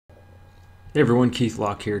Hey everyone, Keith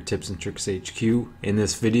Locke here, Tips and Tricks HQ. In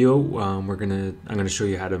this video, I'm gonna show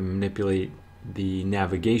you how to manipulate the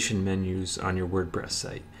navigation menus on your WordPress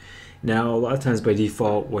site. Now, a lot of times by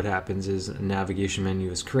default, what happens is a navigation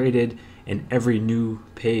menu is created, and every new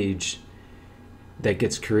page that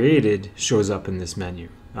gets created shows up in this menu.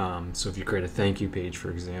 So if you create a thank you page,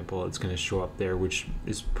 for example, it's going to show up there, which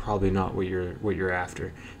is probably not what you're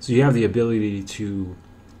after. So you have the ability to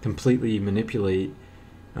completely manipulate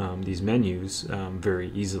these menus very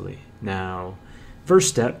easily. Now, first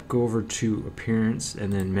step, go over to Appearance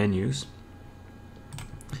and then Menus.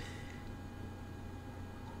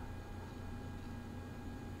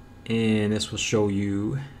 And this will show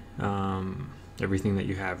you everything that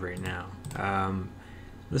you have right now.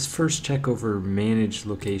 Let's first check over Manage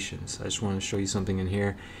Locations. I just want to show you something in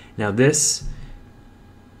here. Now this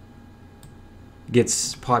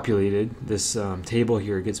gets populated, this table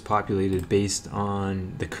here gets populated based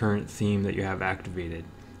on the current theme that you have activated.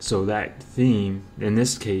 So that theme, in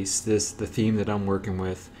this case, the theme that I'm working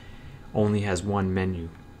with only has one menu.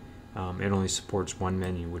 It only supports one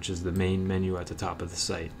menu, which is the main menu at the top of the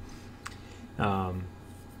site.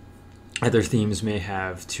 Other themes may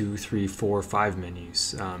have 2, 3, 4, 5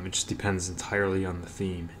 menus. It just depends entirely on the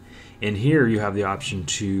theme. And here you have the option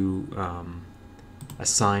to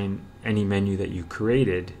assign any menu that you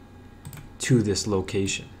created to this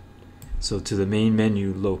location. So to the main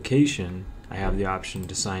menu location, I have the option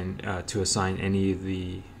to assign any of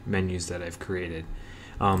the menus that I've created.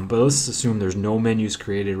 But let's assume there's no menus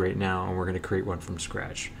created right now, and we're going to create one from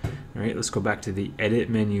scratch. All right, let's go back to the Edit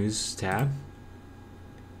Menus tab,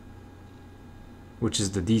 which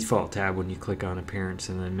is the default tab when you click on Appearance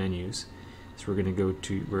and then Menus. So we're going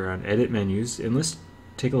to we're on Edit Menus, and let's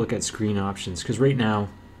take a look at Screen Options, because right now,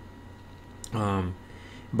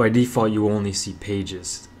 by default, you only see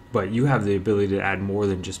pages, but you have the ability to add more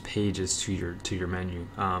than just pages to your menu.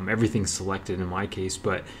 Everything's selected in my case,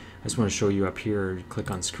 but I just want to show you up here. You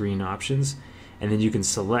click on Screen Options, and then you can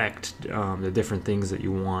select the different things that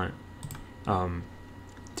you want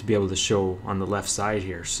to be able to show on the left side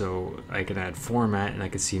here. So I can add Format, and I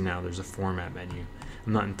can see now there's a Format menu.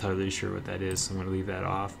 I'm not entirely sure what that is, so I'm going to leave that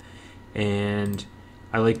off. And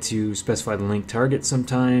I like to specify the link target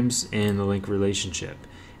sometimes and the link relationship.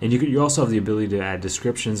 And you also have the ability to add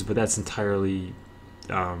descriptions, but that's entirely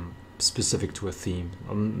specific to a theme.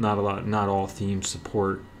 Not all themes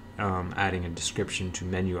support adding a description to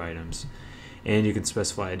menu items. And you can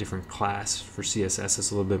specify a different class for CSS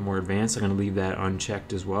that's a little bit more advanced. I'm going to leave that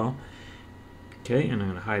unchecked as well. Okay, and I'm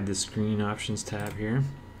going to hide the Screen Options tab here.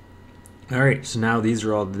 Alright, so now these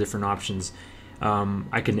are all the different options.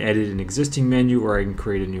 I can edit an existing menu, or I can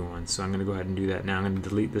create a new one. So I'm going to go ahead and do that now. I'm going to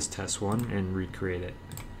delete this test one and recreate it.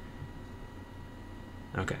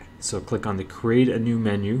 Okay, so click on the Create a New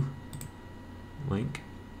Menu link.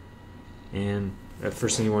 And the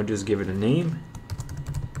first thing you want to do is give it a name.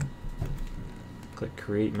 Click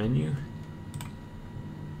Create Menu.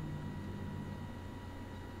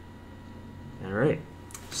 Alright.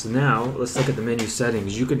 So now let's look at the menu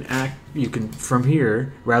settings. You can from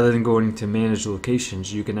here, rather than going to manage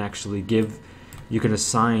locations, you can actually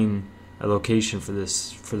assign a location for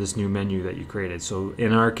this new menu that you created. So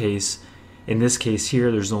in our case, in this case here,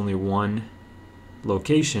 there's only one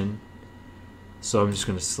location. So I'm just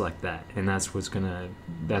going to select that, and that's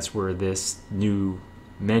where this new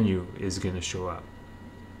menu is going to show up,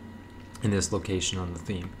 in this location on the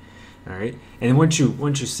theme. All right, and once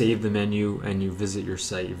you save the menu and you visit your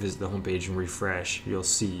site, you visit the homepage and refresh, you'll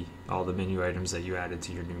see all the menu items that you added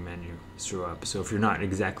to your new menu show up. So if you're not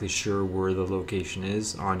exactly sure where the location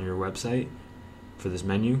is on your website for this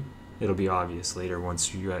menu, it'll be obvious later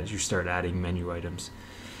once you start adding menu items.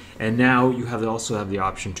 And now you also have the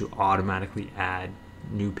option to automatically add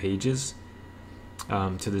new pages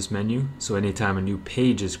to this menu. So anytime a new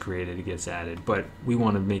page is created, it gets added. But we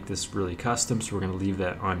want to make this really custom, so we're going to leave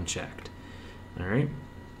that unchecked. All right.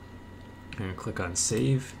 I'm going to click on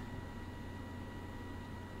Save.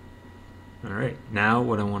 All right. Now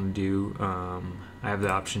what I want to do, I have the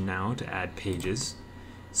option now to add pages.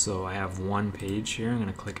 So I have one page here. I'm going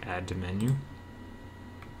to click Add to Menu.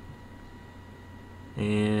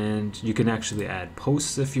 And you can actually add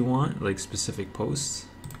posts if you want, like specific posts.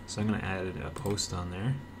 So I'm going to add a post on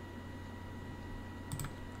there.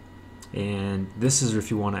 And this is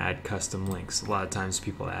if you want to add custom links. A lot of times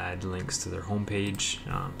people add links to their home page,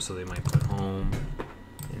 so they might put home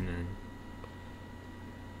and then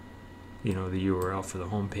the URL for the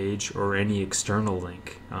home page, or any external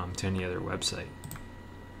link to any other website.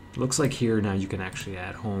 Looks like here now you can actually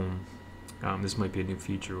add home. This might be a new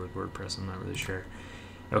feature with WordPress, I'm not really sure.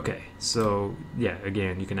 Okay, so yeah,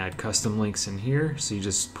 again, you can add custom links in here. So you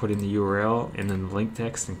just put in the URL and then the link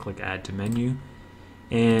text and click add to menu.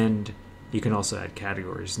 And you can also add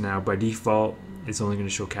categories. Now by default, it's only going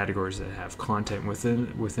to show categories that have content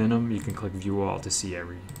within them. You can click view all to see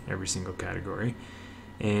every single category.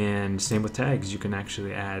 And same with tags. You can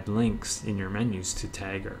actually add links in your menus to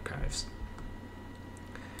tag archives.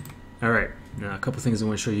 All right, now a couple things I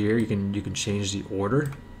want to show you here. You can change the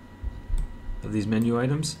order of these menu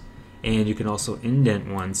items, and you can also indent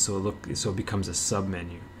one so it becomes a sub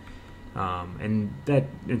menu. And that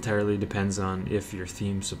entirely depends on if your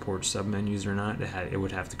theme supports sub menus or not. It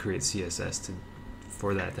would have to create CSS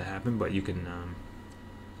for that to happen, but you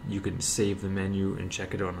can save the menu and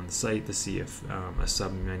check it out on the site to see if a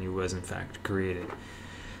sub menu was in fact created.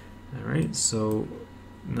 All right, so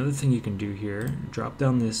another thing you can do here, drop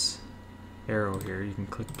down this arrow here, you can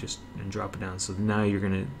click just and drop it down. So now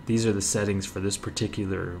these are the settings for this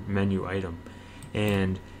particular menu item,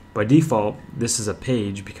 and by default this is a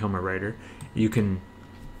page, become a writer. You can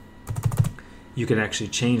actually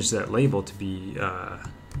change that label to be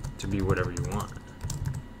whatever you want,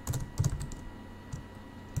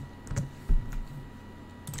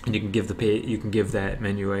 and you can give that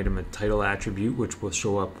menu item a title attribute, which will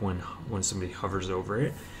show up when somebody hovers over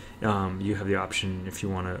it. You have the option if you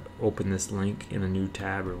want to open this link in a new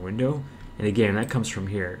tab or window, and again that comes from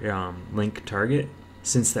here, link target.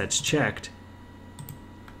 Since that's checked,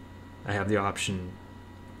 I have the option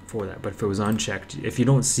for that, but if it was unchecked, if you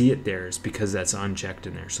don't see it there, it's because that's unchecked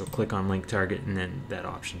in there. So click on link target and then that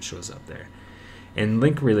option shows up there. And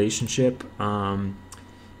link relationship,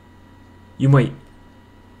 you might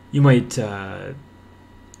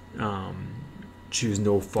choose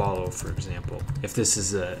no follow, for example. If this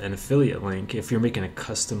is an affiliate link, if you're making a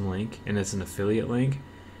custom link and it's an affiliate link,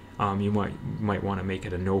 you might want to make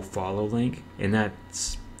it a no follow link, and that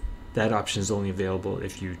option is only available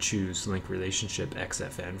if you choose link relationship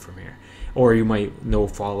XFN from here. Or you might no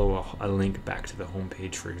follow a link back to the home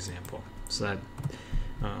page, for example. So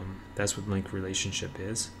that's what link relationship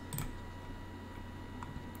is.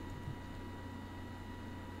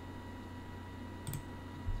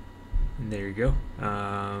 And there you go.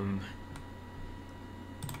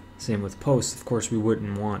 Same with posts. Of course, we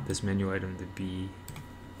wouldn't want this menu item to be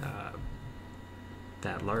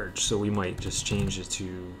that large, so we might just change it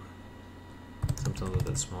to something a little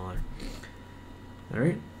bit smaller. All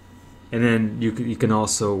right, and then you can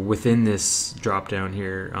also, within this drop down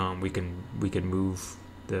here, we can move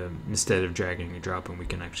instead of dragging and dropping, we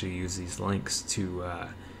can actually use these links to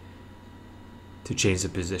change the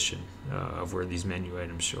position of where these menu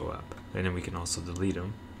items show up, and then we can also delete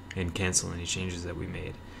them and cancel any changes that we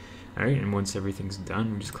made. All right, and once everything's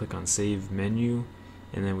done, we just click on Save Menu,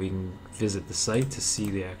 and then we can visit the site to see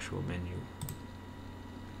the actual menu.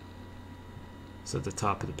 So at the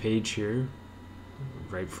top of the page here,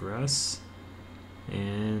 right for us,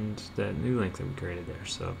 and that new link that we created there.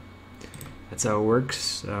 So that's how it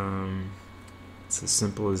works. It's as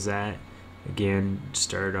simple as that. Again,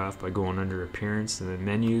 start off by going under Appearance and then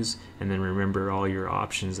Menus, and then remember all your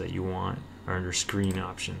options that you want are under Screen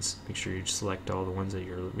Options. Make sure you select all the ones that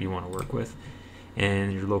you want to work with,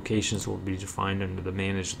 and your locations will be defined under the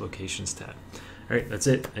Manage Locations tab. All right, that's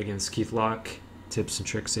it. Again, it's Keith Locke, Tips and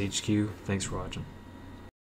Tricks HQ. Thanks for watching.